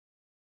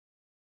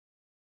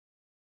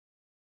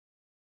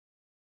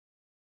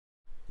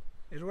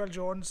Irwel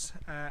Jones,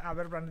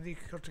 Aberbranddu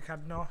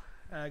Cwrticadno,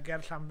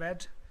 ger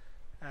Llambed.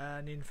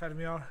 Ni'n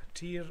ffermio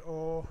tir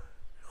o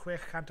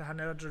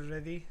 650 o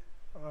drydreddi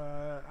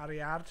ar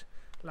ei ard,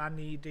 lan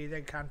i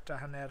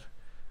 1250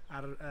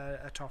 ar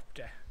y top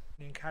de.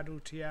 Ni'n cadw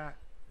tua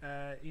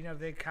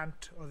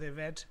 1100 o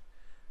ddefed,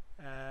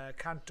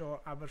 100 o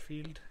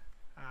Aberfield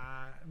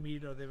a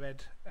 1000 o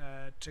ddefed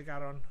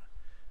Tregaron,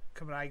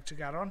 Cymraeg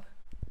Tregaron.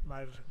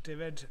 Mae'r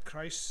defed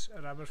croes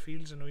yr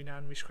Aberfields yn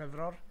wyna'n mis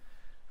Chwefror,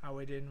 a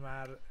wedyn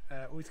mae'r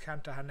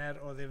 850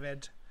 o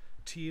ddefed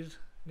tir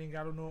ni'n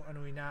galw nhw yn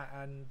wyna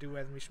yn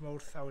diwedd mis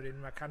Mawrth, a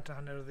wedyn mae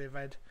 150 o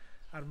ddefed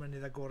ar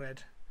mynydd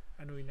agored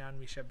yn wyna yn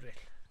mis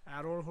Ebrill.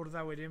 Ar ôl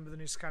hwrdda wedyn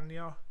byddwn ni'n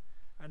sganio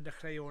yn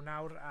dechrau o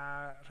nawr a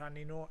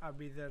rhannu nhw, a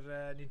bydd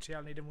ni'n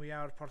treol wneud y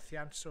mwyaf o'r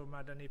porthiant, so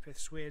mae da ni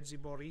peth sweds i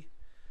bori,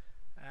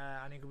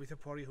 a ni'n gobeithio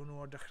pori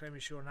hwnnw o dechrau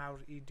mis o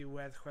nawr i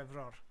diwedd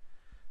Chwefror.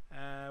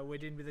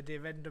 Wedyn bydd y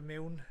defed yn dod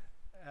mewn,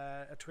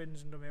 y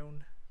twins yn dod mewn,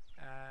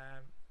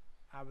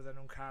 a bydden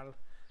nhw'n cael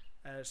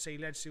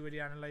Silage sydd wedi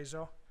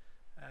analyso.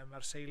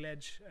 Mae'r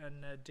Silage yn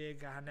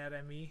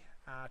 10.5 ME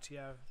a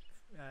tua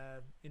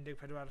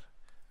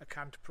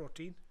 14%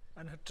 protein.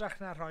 Yn hytrach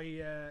na rhoi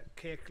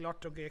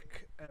lot o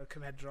gec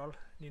cymhedrol,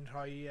 ni'n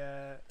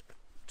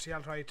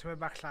trial rhoi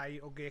tymed bach llai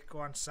o gec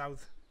o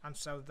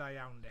ansawdd da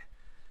iawn de.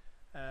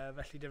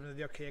 Felly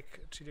defnyddio cec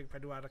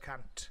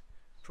 34%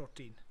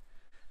 protein.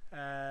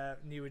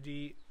 Ni wedi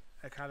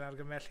cael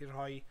argymell i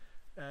rhoi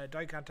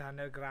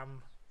 250 gram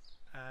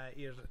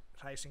i'r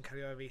rhai sy'n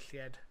cario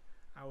efeilliad,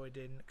 a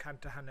wedyn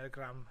 150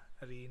 gram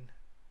yr un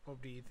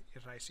bob dydd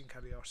i'r rhai sy'n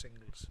cario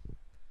singles.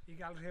 I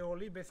gael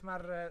rheoli beth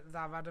mae'r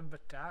ddafad yn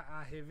byta,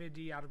 a hefyd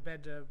i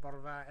arbed y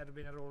borfa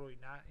erbyn ar ôl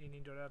wyna, i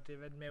ni'n dod ar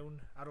defed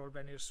mewn ar ôl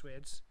bennu'r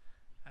sweds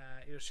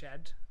i'r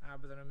shed, a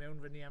bydden nhw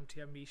mewn fyny am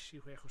tua mis i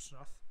 6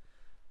 wthnos,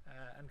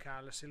 yn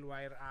cael y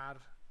Silwair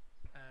a'r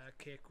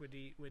cec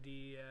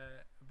wedi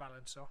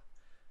balanso,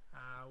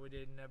 a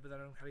wedyn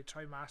bydden nhw'n cael eu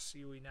troi mas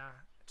i wyna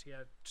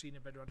tua 3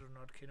 neu 4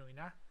 diwrnod cyn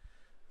wyna,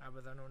 a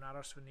bydden nhw'n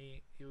aros fyny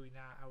i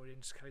wyna a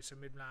wedyn cael eu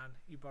symud mlaen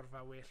i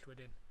borfa well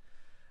wedyn.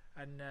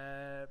 Yn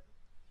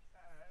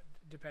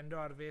dependo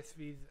ar beth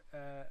fydd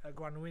y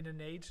gwanwyn yn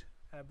neud,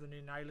 byddwn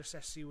ni'n ail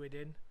asesu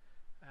wedyn,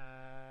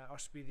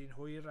 os bydd hi'n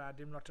hwyr a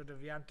dim lot o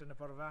dyfiant yn y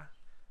porfa,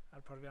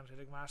 a'r porfiau'n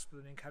rhedeg mas,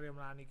 byddwn ni'n cario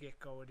mlaen i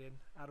geco wedyn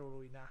ar ôl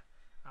wyna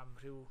am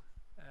rhyw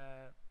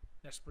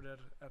nes bod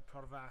yr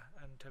porfa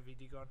yn tyfu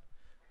digon.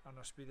 Ond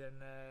os bydd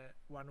yn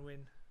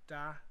wanwyn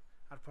da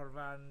a'r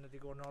porfa yn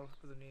ddigonol,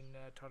 byddwn ni'n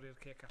torri'r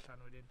cec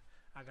allan wedyn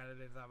a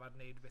gadael i'r ddafad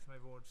wneud beth mae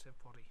fod, sef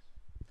pori.